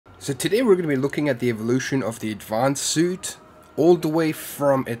So today we're going to be looking at the evolution of the advanced suit, all the way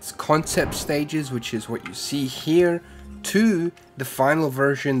from its concept stages, which is what you see here, to the final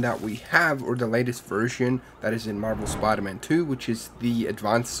version that we have, or the latest version that is in Marvel Spider-Man 2, which is the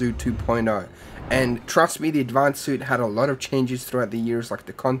Advanced Suit 2.0. And trust me, the Advanced Suit had a lot of changes throughout the years, like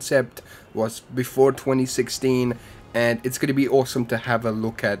the concept was before 2016, and it's going to be awesome to have a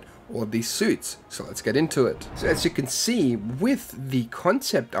look at all these suits. So let's get into it. So as you can see, with the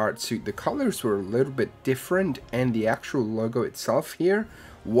concept art suit, the colors were a little bit different, and the actual logo itself here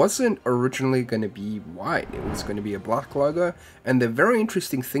wasn't originally going to be white. It was going to be a black logo, and the very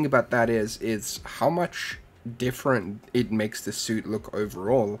interesting thing about that is how much different it makes the suit look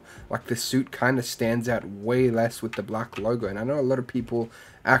overall. Like, the suit kind of stands out way less with the black logo, and I know a lot of people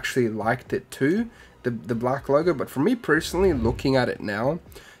actually liked it too, the black logo, but for me personally, looking at it now,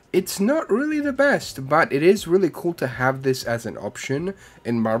 it's not really the best, but it is really cool to have this as an option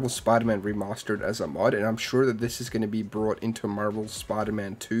in Marvel Spider-Man Remastered as a mod, and I'm sure that this is going to be brought into Marvel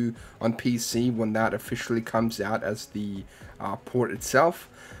Spider-Man 2 on PC when that officially comes out as the port itself.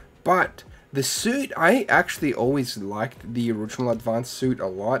 But the suit, I actually always liked the original Advanced suit a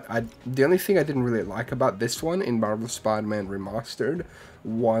lot. The only thing I didn't really like about this one in Marvel Spider-Man Remastered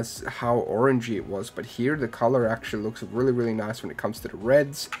was how orangey it was, but here the color actually looks really, really nice when it comes to the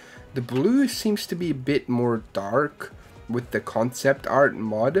reds. The blue seems to be a bit more dark with the concept art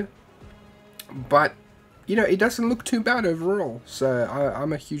mod, but you know, it doesn't look too bad overall, so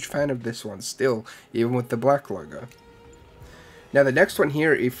I'm a huge fan of this one still, even with the black logo. Now the next one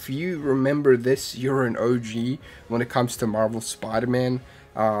here, if you remember this, you're an OG when it comes to Marvel Spider-Man.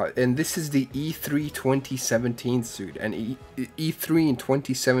 And this is the E3 2017 suit, and E3 in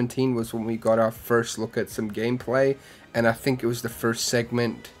 2017 was when we got our first look at some gameplay, and I think it was the first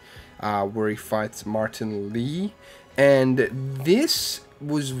segment where he fights Martin Lee, and this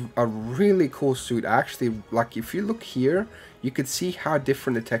was a really cool suit. Actually, like, if you look here, you could see how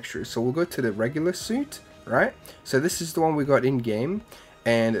different the texture is. So we'll go to the regular suit, right? So this is the one we got in game,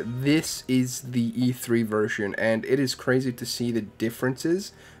 and this is the E3 version, and it is crazy to see the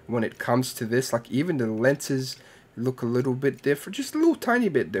differences when it comes to this. Like, even the lenses look a little bit different, just a little tiny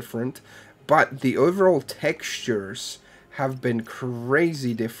bit different, but the overall textures have been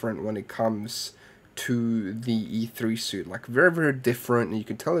crazy different when it comes to the E3 suit. Like, very, very different, and you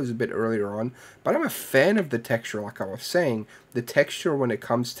can tell it was a bit earlier on, but I'm a fan of the texture. Like I was saying, the texture when it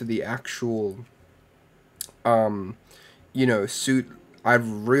comes to the actual you know, suit, I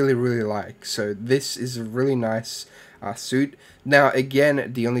really, really like. So this is a really nice suit. Now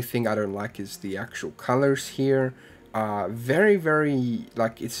again, the only thing I don't like is the actual colors here. Very, very,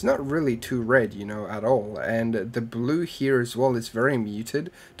 like, it's not really too red, you know, at all. And the blue here as well is very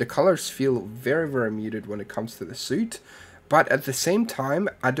muted. The colors feel very, very muted when it comes to the suit, but at the same time,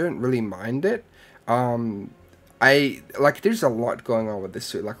 I don't really mind it. There's a lot going on with this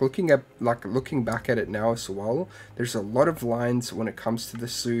suit. Looking back at it now as well, there's a lot of lines when it comes to the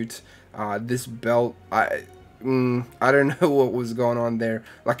suit. This belt, I don't know what was going on there.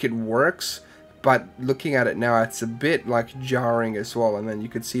 Like, it works, but looking at it now, it's a bit like jarring as well. And then you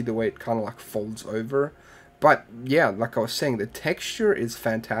could see the way it kind of like folds over. But yeah, like I was saying, the texture is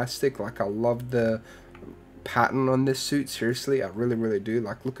fantastic. Like, I love the pattern on this suit. Seriously, I really, really do.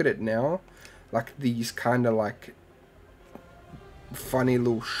 Like, look at it now. Like, these kind of like funny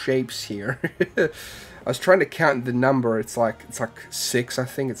little shapes here. I was trying to count the number. It's like 6, I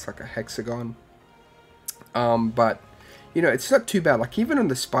think. It's like a hexagon. But you know, it's not too bad. Like, even on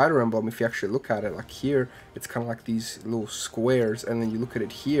the spider emblem, if you actually look at it, like here, it's kind of like these little squares, and then you look at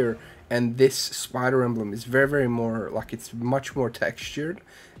it here, and this spider emblem is very, very more, like, it's much more textured.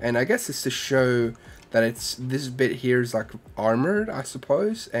 And I guess it's to show that it's, this bit here is like armored, I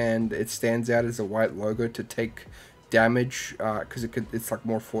suppose, and it stands out as a white logo to take damage, because it's like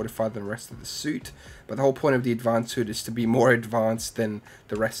more fortified than the rest of the suit. But the whole point of the advanced suit is to be more advanced than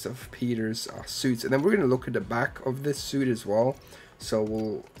the rest of Peter's suits. And then we're going to look at the back of this suit as well. So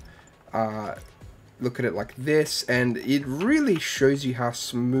we'll look at it like this, and it really shows you how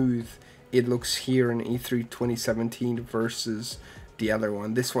smooth it looks here in E3 2017 versus the other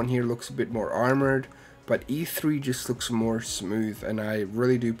one. This one here looks a bit more armored, but E3 just looks more smooth, and I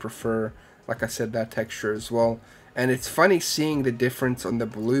really do prefer, like I said, that texture as well. And it's funny seeing the difference on the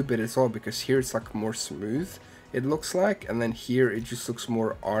blue bit as well, because here it's like more smooth, it looks like, and then here it just looks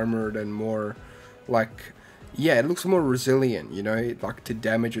more armored and more like, yeah, it looks more resilient, you know, like to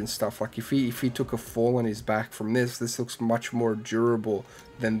damage and stuff. Like, if he took a fall on his back from this looks much more durable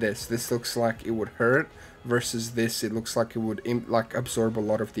than this. This looks like it would hurt, versus this, it looks like it would absorb a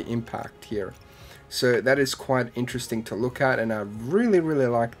lot of the impact here. So that is quite interesting to look at, and I really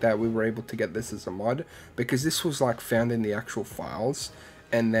like that we were able to get this as a mod, because this was like found in the actual files,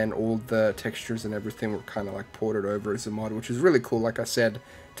 and then all the textures and everything were kind of like ported over as a mod, which is really cool, like I said,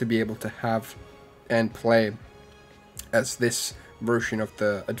 to be able to have and play as this version of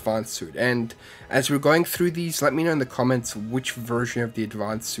the advanced suit. And as we're going through these, let me know in the comments which version of the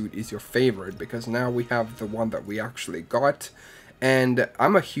advanced suit is your favorite, because now we have the one that we actually got. And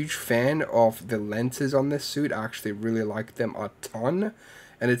I'm a huge fan of the lenses on this suit. I actually really like them a ton.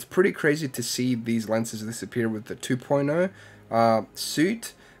 And it's pretty crazy to see these lenses disappear with the 2.0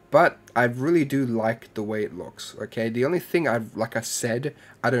 suit. But I really do like the way it looks, okay? The only thing like I said,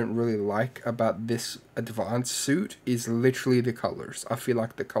 I don't really like about this advanced suit is literally the colors. I feel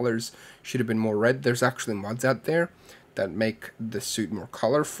like the colors should have been more red. There's actually mods out there that make the suit more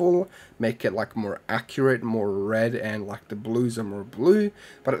colorful, make it like more accurate, more red, and like the blues are more blue.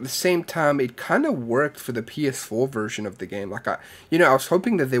 But at the same time, it kind of worked for the PS4 version of the game. Like I was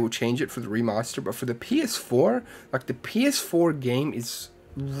hoping that they would change it for the remaster, but for the PS4, like the PS4 game is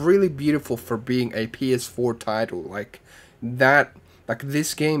really beautiful for being a PS4 title. Like that, like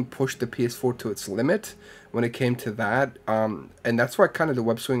this game pushed the PS4 to its limit when it came to that, and that's why kind of the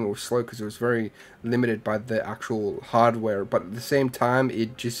web swinging was slow, because it was very limited by the actual hardware, but at the same time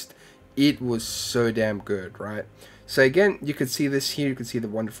it was so damn good, right? So again, you can see this here, you can see the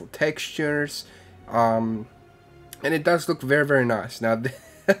wonderful textures, and it does look very nice. Now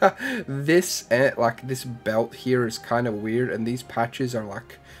this like this belt here is kind of weird, and these patches are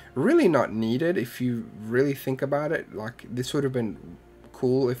like really not needed if you really think about it. Like this would have been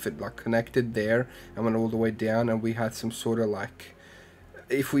cool if it like connected there and went all the way down, and we had some sort of like,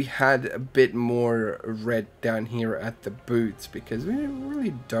 if we had a bit more red down here at the boots, because we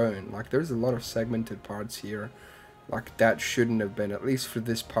really don't. Like there's a lot of segmented parts here, like that shouldn't have been, at least for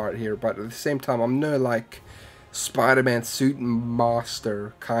this part here. But at the same time, I'm no like Spider-Man suit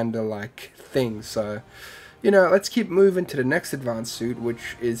master kind of like thing, so let's keep moving to the next advanced suit,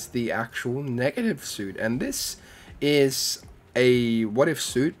 which is the actual negative suit. And this is a what if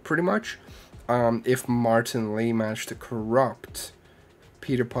suit, pretty much. If Martin Lee managed to corrupt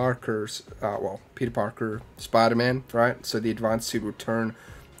Peter Parker's Peter Parker Spider-Man, right? So the advanced suit would turn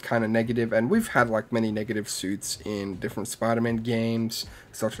kind of negative, and we've had like many negative suits in different Spider-Man games,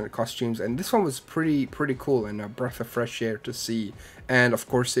 alternate costumes, and this one was pretty cool and a breath of fresh air to see. And of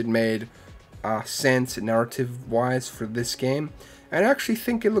course it made sense narrative wise for this game, and I actually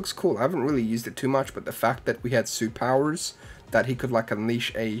think it looks cool. I haven't really used it too much, but the fact that we had suit powers, that he could like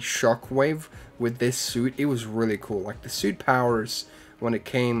unleash a shockwave with this suit, it was really cool. Like the suit powers when it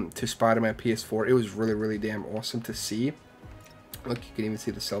came to Spider-Man PS4, it was really damn awesome to see. Look, you can even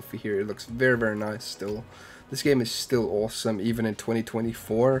see the selfie here. It looks very nice still. This game is still awesome even in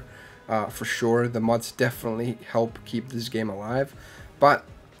 2024, for sure. The mods definitely help keep this game alive, but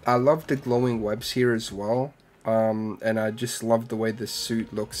I love the glowing webs here as well. And I just love the way this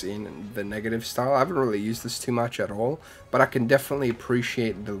suit looks in the negative style. I haven't really used this too much at all, but I can definitely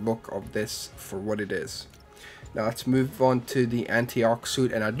appreciate the look of this for what it is. Now let's move on to the anti-arc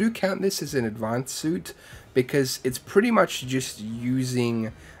suit, and I do count this as an advanced suit because it's pretty much just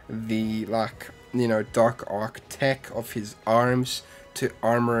using the dark arc tech of his arms to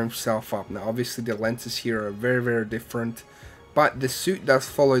armor himself up. Now obviously the lenses here are very different, but the suit does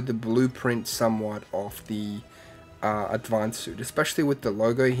follow the blueprint somewhat of the advanced suit, especially with the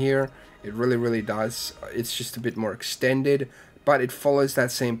logo here. It really does. It's just a bit more extended, but it follows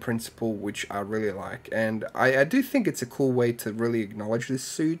that same principle, which I really like. And I do think it's a cool way to really acknowledge this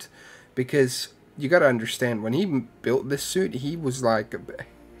suit, because you gotta understand, when he built this suit, he was like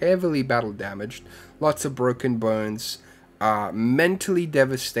heavily battle damaged, lots of broken bones, mentally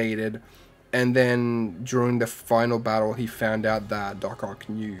devastated. And then during the final battle, he found out that Doc Ock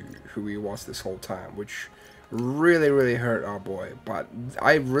knew who he was this whole time, which really hurt our boy. But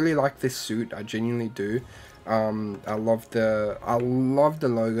I really like this suit. I genuinely do. I love the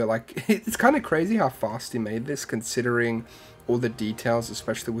logo. Like it's kind of crazy how fast he made this, considering all the details,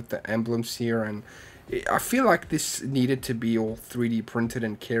 especially with the emblems here. And I feel like this needed to be all 3D printed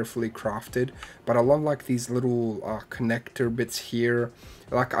and carefully crafted. But I love like these little connector bits here.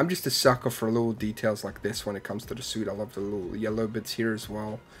 Like I'm just a sucker for little details like this when it comes to the suit. I love the little yellow bits here as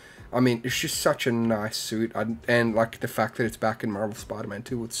well. I mean, it's just such a nice suit, and like the fact that it's back in Marvel Spider-Man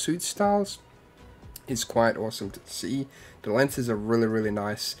 2 with suit styles is quite awesome to see. The lenses are really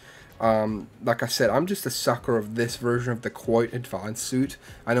nice. Like I said, I'm just a sucker of this version of the quote advanced suit.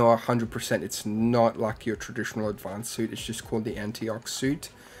 I know 100% it's not like your traditional advanced suit. It's just called the anti-arc suit,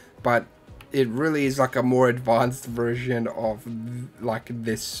 but it really is like a more advanced version of like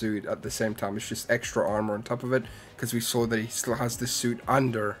this suit at the same time. It's just extra armor on top of it, because we saw that he still has the suit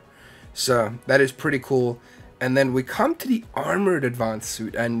under. So that is pretty cool. And then we come to the armored advanced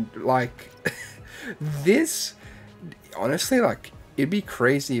suit, and like this, honestly, like it'd be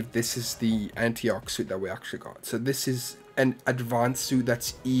crazy if this is the Antioch suit that we actually got. So this is an advanced suit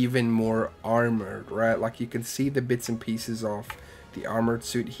that's even more armored, right? Like you can see the bits and pieces of the armored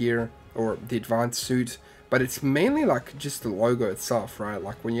suit here, or the advanced suit, but it's mainly like just the logo itself, right?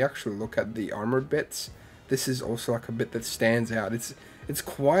 Like when you actually look at the armored bits, this is also like a bit that stands out. It's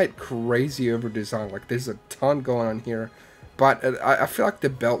quite crazy over design. Like there's a ton going on here, but I feel like the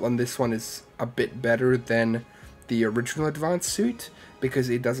belt on this one is a bit better than the original advanced suit, because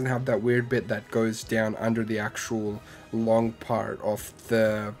it doesn't have that weird bit that goes down under the actual long part of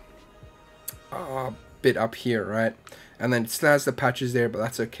the bit up here, right? And then it still has the patches there, but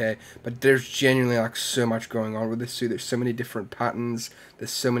that's okay. But there's genuinely like so much going on with this suit. There's so many different patterns,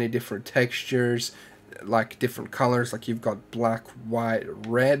 there's so many different textures, like different colors. Like you've got black, white,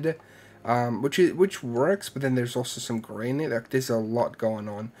 red, which works, but then there's also some gray in it. Like there's a lot going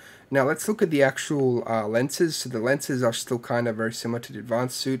on. Now let's look at the actual lenses. So the lenses are still kind of very similar to the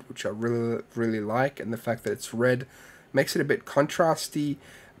advanced suit, which I really like, and the fact that it's red makes it a bit contrasty.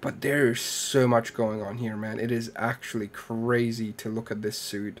 But there's so much going on here, man. It is actually crazy to look at this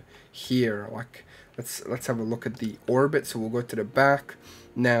suit here. Like, let's have a look at the orbit. So we'll go to the back.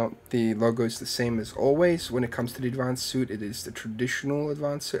 Now, the logo is the same as always. When it comes to the advanced suit, it is the traditional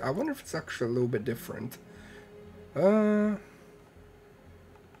advanced suit. I wonder if it's actually a little bit different. I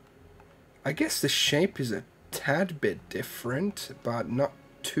guess the shape is a tad bit different, but not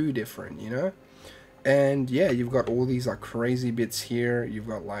too different, you know? And yeah, you've got all these like crazy bits here. You've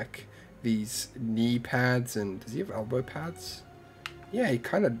got like these knee pads, and does he have elbow pads? Yeah, he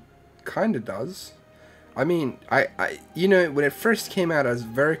kind of does. I mean, you know, when it first came out, I was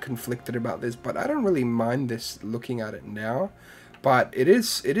very conflicted about this, but I don't really mind this looking at it now. But it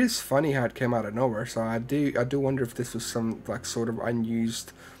is funny how it came out of nowhere. So I do wonder if this was some like sort of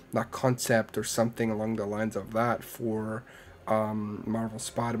unused like concept or something along the lines of that for Marvel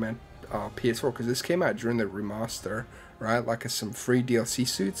Spider-Man PS4, because this came out during the remaster, right? Like some free DLC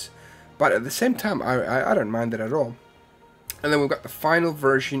suits, but at the same time, I don't mind it at all. And then we've got the final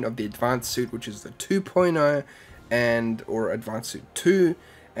version of the advanced suit, which is the 2.0 and or advanced suit 2,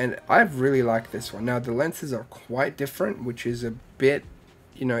 and I really like this one. Now the lenses are quite different, which is a bit,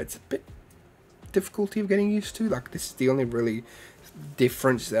 you know, it's a bit difficulty of getting used to. Like this is the only really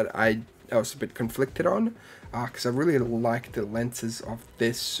difference that I was a bit conflicted on, because I really like the lenses of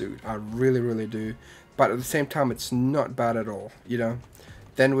this suit. I really do, but at the same time it's not bad at all, you know.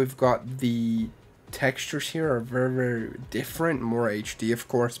 Then we've got the textures here are very different, more HD of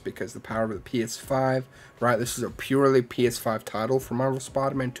course, because the power of the PS5, right? This is a purely PS5 title for Marvel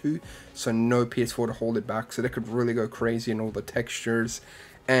Spider-Man 2, so no PS4 to hold it back, so they could really go crazy in all the textures.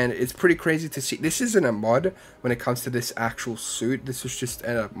 And it's pretty crazy to see. This isn't a mod when it comes to this actual suit. This was just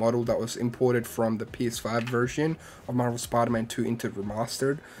a model that was imported from the PS5 version of Marvel Spider-Man 2 into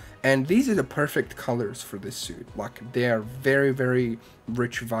Remastered. And these are the perfect colors for this suit. Like, they are very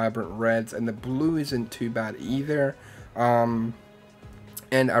rich, vibrant reds. And the blue isn't too bad either. And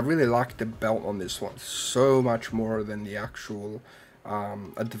I really like the belt on this one so much more than the actual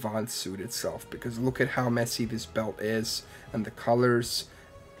advanced suit itself. Because look at how messy this belt is. And the colors.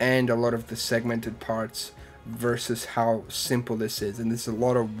 And a lot of the segmented parts versus how simple this is. And there's a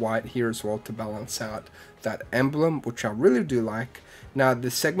lot of white here as well to balance out that emblem, which I really do like. Now the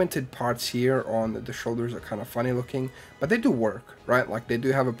segmented parts here on the shoulders are kind of funny looking, but they do work, right? Like they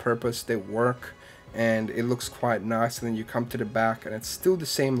do have a purpose, they work, and it looks quite nice. And then you come to the back and it's still the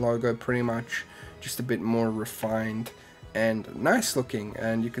same logo pretty much, just a bit more refined and nice looking.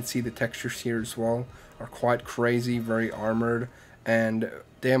 And you can see the textures here as well are quite crazy, very armored. And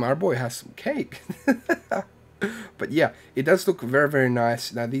damn, our boy has some cake. But yeah, it does look very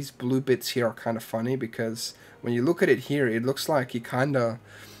nice. Now these blue bits here are kind of funny, because when you look at it here, it looks like he kind of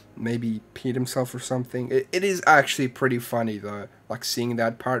maybe peed himself or something. It is actually pretty funny though, like seeing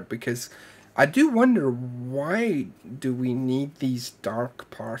that part, because I do wonder, why do we need these dark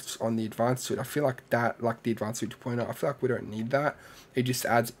parts on the advanced suit? I feel like that, like the advanced suit 2.0, I feel like we don't need that. It just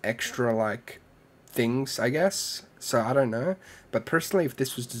adds extra like things, I guess. So I don't know, but personally, if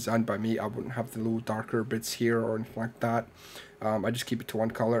this was designed by me, I wouldn't have the little darker bits here or anything like that. I just keep it to one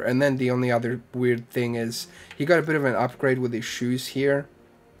color. And then the only other weird thing is he got a bit of an upgrade with his shoes here,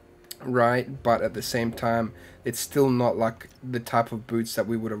 right? But at the same time, it's still not like the type of boots that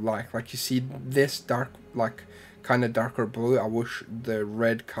we would have liked. Like you see this dark like kind of darker blue. I wish the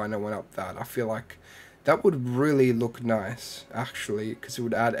red kind of went up that. I feel like that would really look nice, actually, because it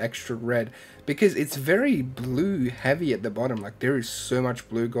would add extra red. Because it's very blue heavy at the bottom. Like, there is so much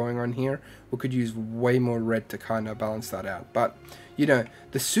blue going on here. We could use way more red to kind of balance that out. But, you know,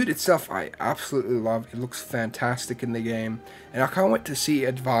 the suit itself, I absolutely love. It looks fantastic in the game. And I can't wait to see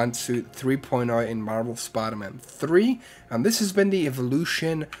Advanced Suit 3.0 in Marvel Spider-Man 3. And this has been the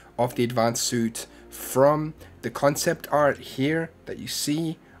evolution of the Advanced Suit from the concept art here that you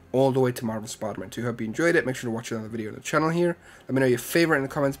see all the way to Marvel Spider-Man 2. Hope you enjoyed it. Make sure to watch another video on the channel here. Let me know your favorite in the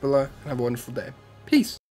comments below, and have a wonderful day. Peace!